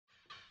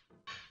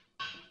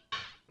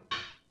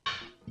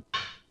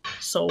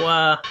So,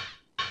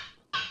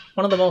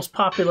 one of the most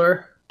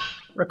popular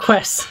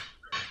requests.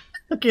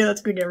 Okay,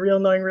 that's gonna get real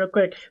annoying real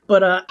quick.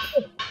 But,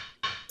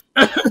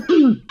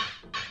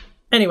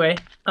 anyway,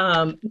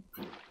 one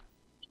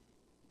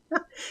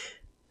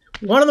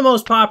of the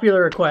most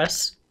popular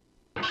requests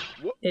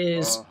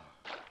is,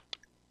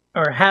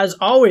 or has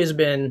always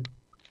been,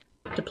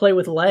 to play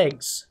with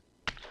legs.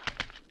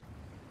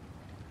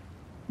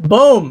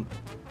 Boom!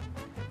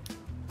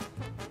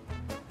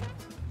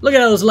 Look at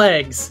those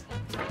legs.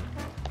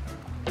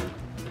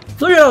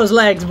 Look at those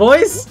legs,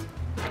 boys!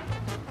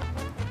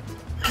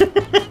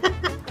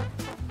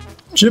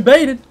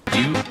 Jebaited.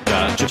 You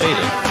got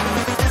jebaited.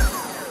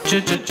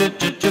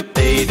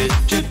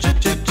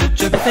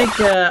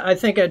 I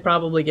think I'd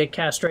probably get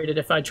castrated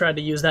if I tried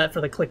to use that for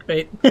the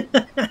clickbait.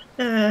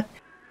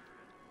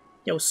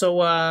 Yo, so,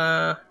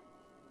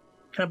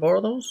 can I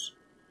borrow those?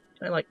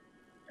 Can I, like...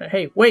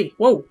 Hey, wait,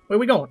 whoa, where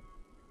we going?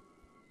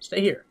 Stay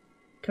here.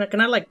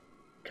 Can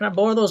I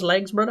borrow those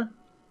legs, brother?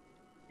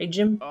 Hey,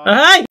 Jim.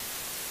 Hey!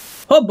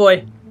 Oh,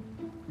 boy.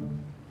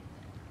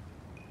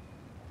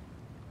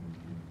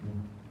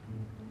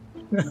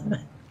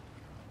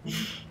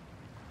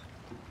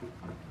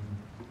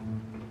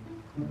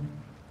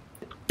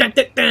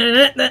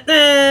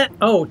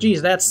 Oh,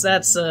 geez, that's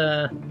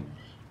you're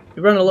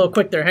running a little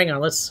quick there. Hang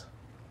on, let's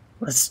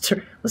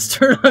turn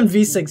on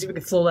V6. See if we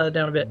can slow that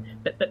down a bit.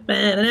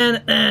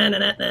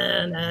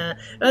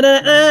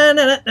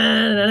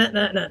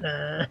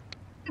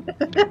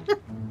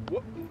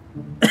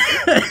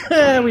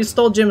 We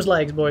stole Jim's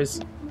legs,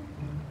 boys.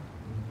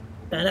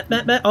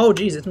 Oh,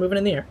 geez, it's moving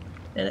in the air.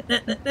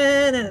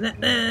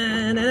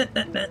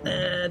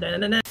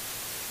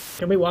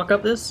 Can we walk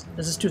up this?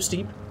 This is too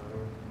steep.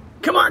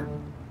 Come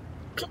on!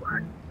 Come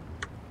on!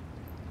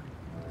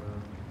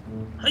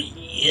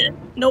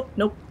 Nope,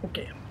 nope,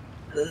 okay.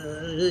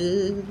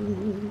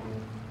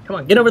 Come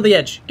on, get over the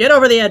edge. Get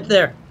over the edge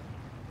there.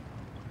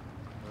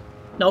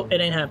 Nope, it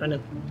ain't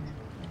happening.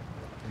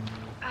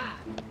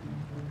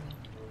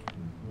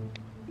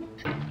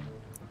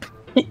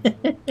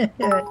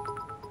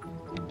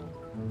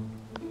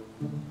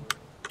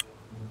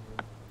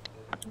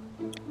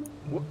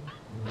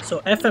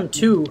 So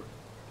FM2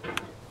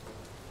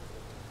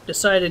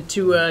 decided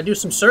to do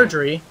some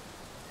surgery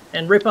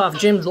and rip off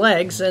Jim's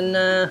legs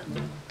and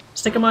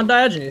stick them on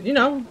Diogenes. You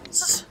know,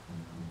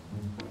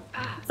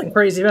 nothing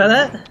crazy about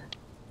that.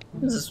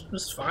 This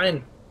is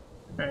fine.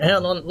 Alright,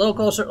 hold on, a little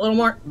closer, a little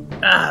more.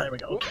 Ah, there we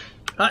go.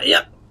 Okay.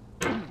 Yep.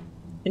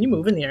 Can you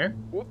move in the air?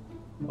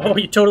 Oh,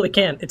 you totally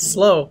can. It's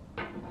slow.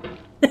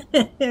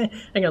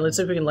 Hang on, let's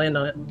see if we can land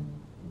on it.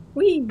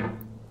 Whee!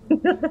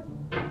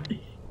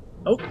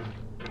 Oh.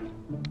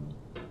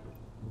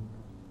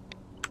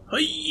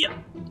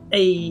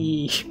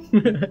 Hey!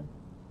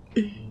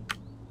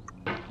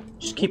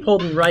 Just keep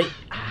holding right.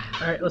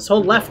 Alright, let's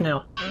hold left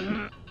now.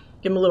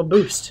 Give him a little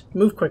boost.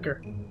 Move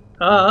quicker.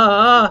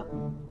 The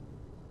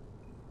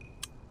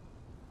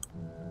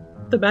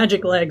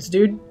magic legs,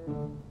 dude.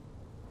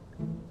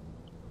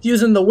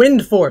 Using the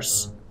wind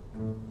force.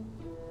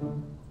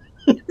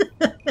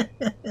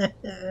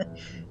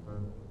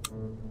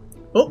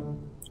 Oh.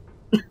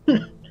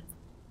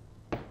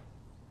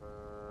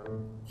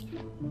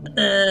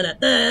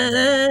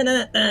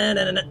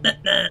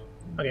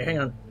 Okay, hang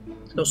on.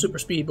 Let's go super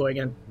speed boy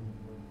again.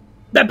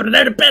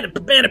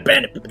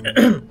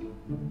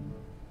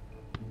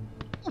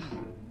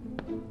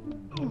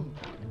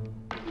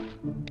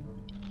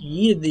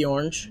 Yeeted the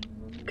orange.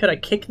 Could I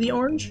kick the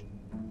orange?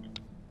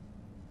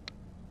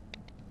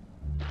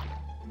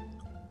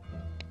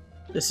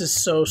 This is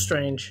so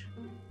strange.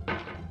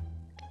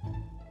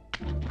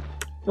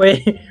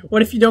 Wait,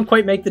 what if you don't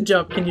quite make the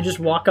jump? Can you just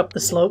walk up the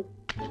slope?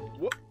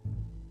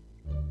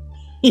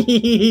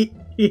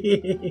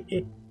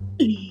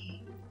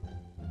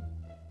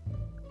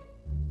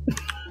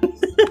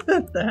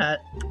 That.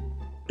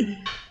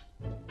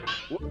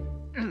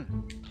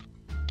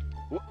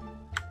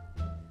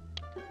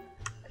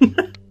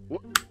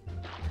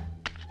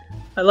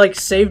 I like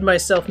saved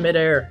myself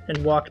midair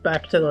and walked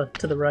back to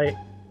the right.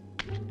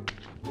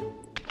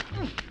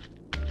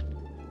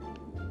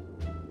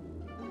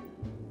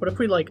 What if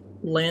we like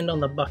land on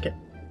the bucket?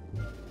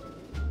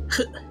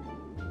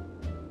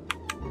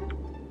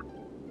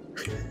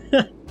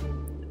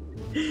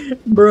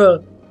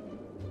 Bruh.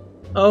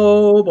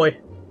 Oh boy.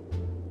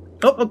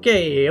 Oh,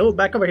 okay. Oh,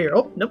 back over here.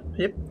 Oh, nope.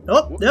 Yep.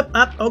 Oh, yep.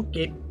 Up.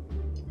 Okay.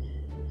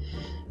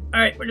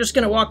 Alright, we're just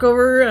gonna walk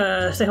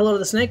over, say hello to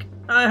the snake.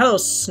 Hello,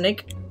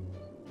 snake.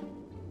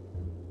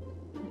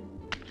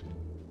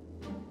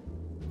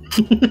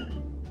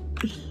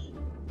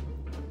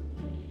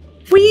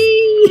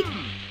 Whee!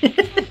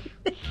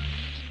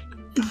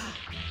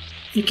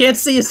 You can't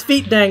see his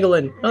feet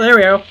dangling. Oh, there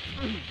we go.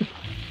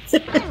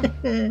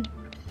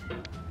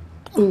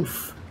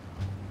 Oof.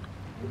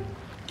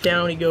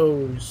 Down he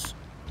goes.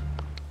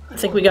 I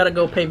think we gotta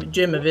go pay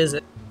Jim a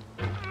visit.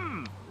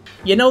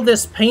 You know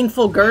this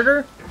painful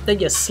girder that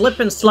you slip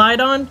and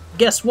slide on?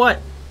 Guess what?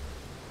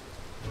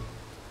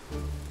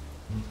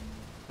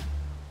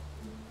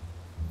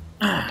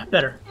 Ah,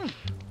 better.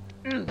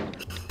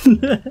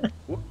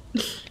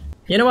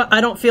 You know what?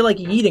 I don't feel like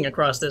yeeting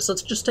across this.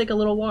 Let's just take a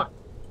little walk.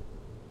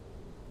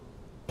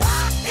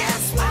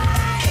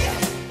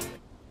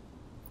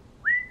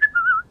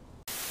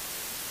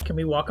 Can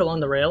we walk along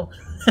the rail?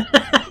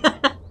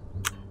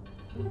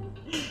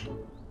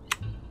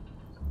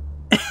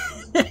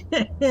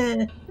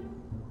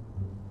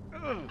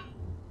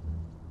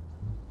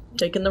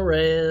 Taking the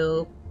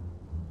rail.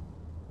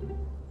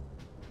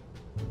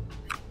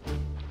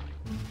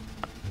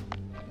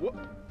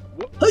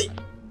 Hey!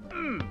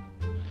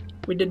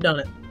 We did done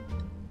it.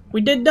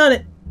 We did done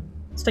it!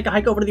 Let's take a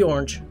hike over to the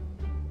orange.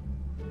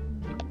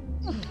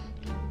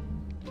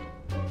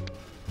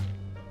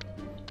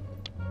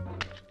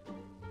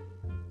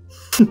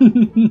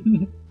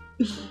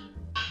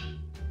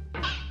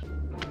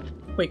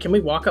 Wait, can we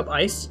walk up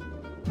ice?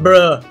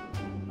 Bruh.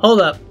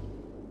 Hold up.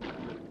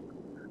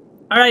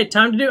 Alright,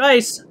 time to do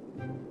ice.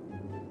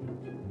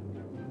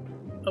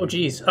 Oh,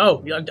 jeez.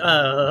 Oh,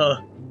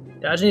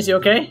 Diogenes, you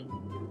okay?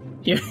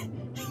 You...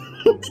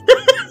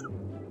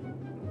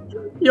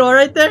 You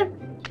alright there?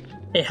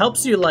 It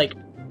helps you, like,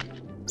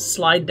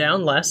 slide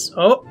down less.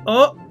 Oh,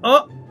 oh,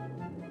 oh!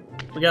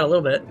 We got a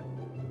little bit.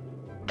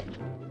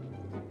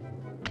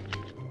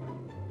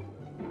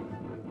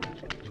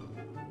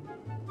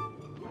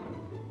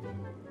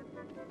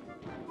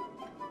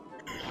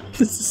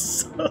 This is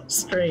so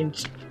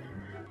strange.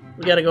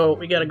 We gotta go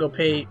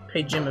pay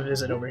Jim a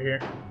visit over here.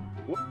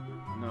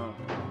 No.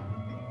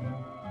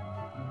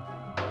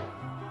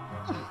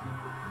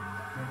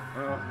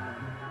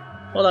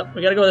 Hold up,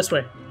 we gotta go this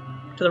way.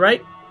 To the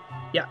right?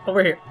 Yeah,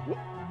 over here.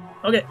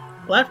 Okay,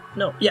 left?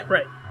 No, yeah,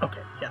 right.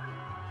 Okay, yeah.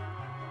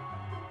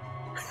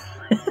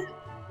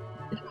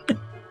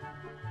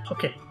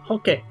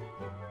 Okay.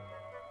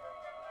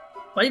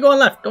 Why are you going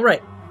left? Go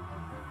right.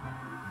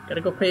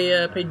 Gotta go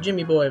pay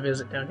Jimmy Boy a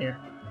visit down here.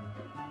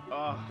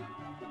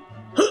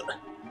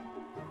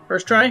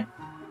 First try.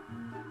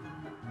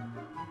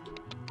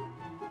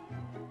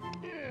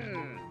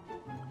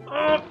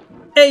 Oh,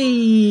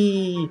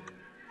 hey!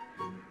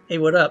 Hey,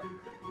 what up?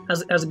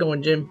 How's it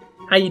going, Jim?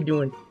 How you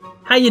doing?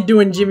 How you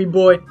doing, Jimmy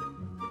Boy?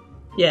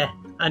 Yeah,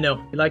 I know.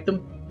 You like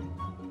them?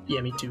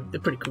 Yeah, me too. They're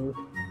pretty cool.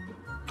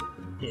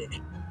 Yeah.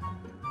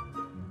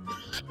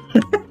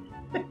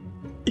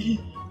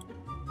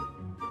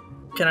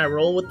 Can I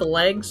roll with the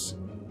legs?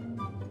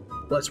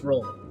 Let's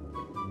roll.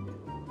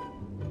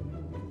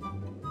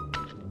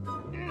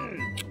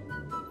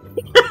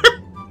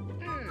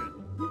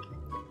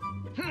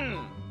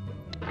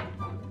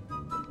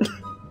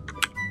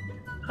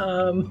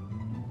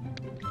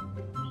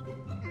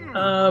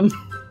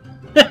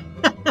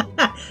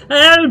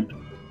 Help!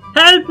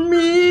 Help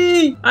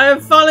me! I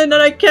have fallen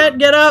and I can't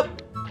get up!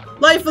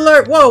 Life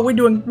alert! Whoa, we're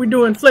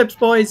doing flips,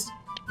 boys!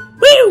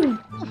 Woo!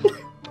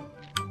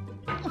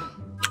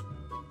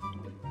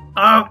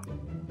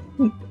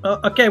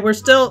 Okay, we're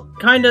still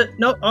kinda...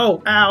 No,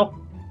 oh, ow.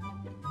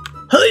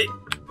 Hey!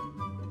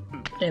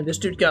 Damn, this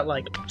dude got,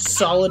 like,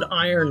 solid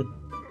iron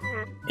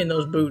in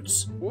those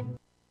boots.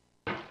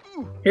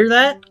 Hear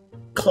that?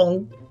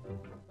 Clunk.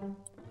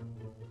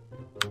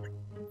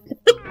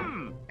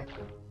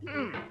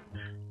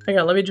 Hang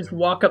on, let me just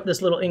walk up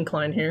this little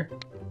incline here.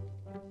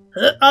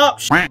 Oh,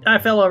 shit, I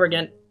fell over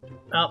again.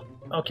 Oh,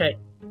 okay.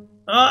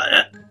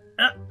 Alright.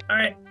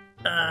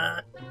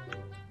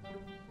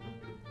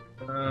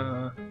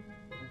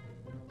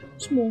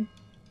 Small.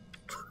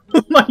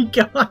 Oh my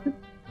god.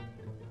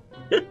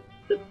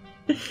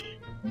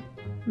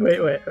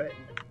 Wait.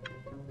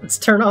 Let's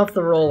turn off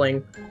the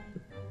rolling.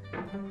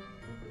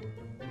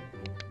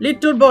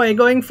 Little boy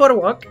going for a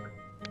walk.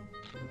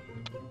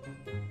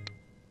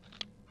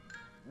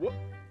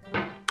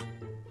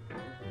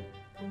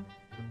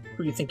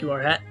 Who do you think you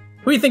are, Hat?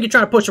 Who do you think you're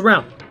trying to push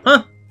around?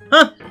 Huh?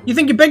 Huh? You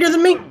think you're bigger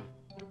than me?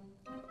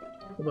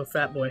 What about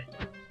fat boy?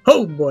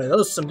 Oh boy,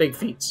 those are some big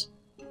feats.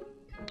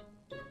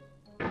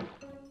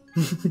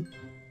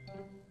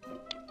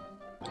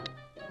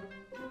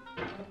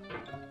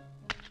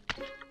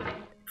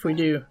 If we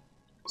do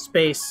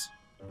space.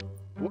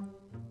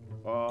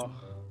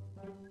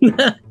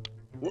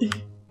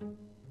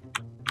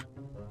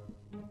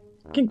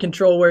 Can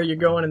control where you're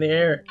going in the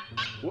air.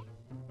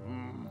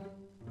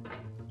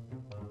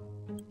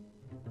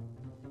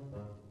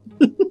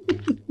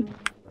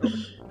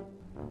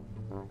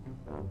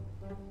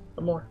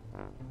 One more.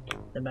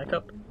 Then back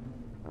up.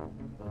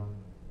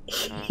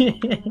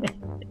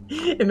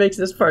 It makes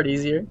this part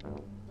easier.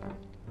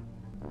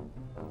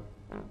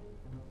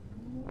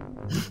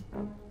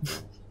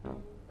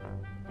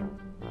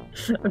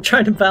 I'm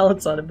trying to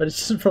balance on it, but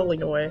it's just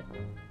rolling away.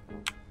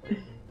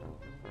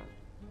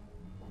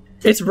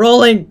 It's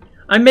rolling!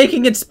 I'm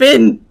making it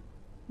spin!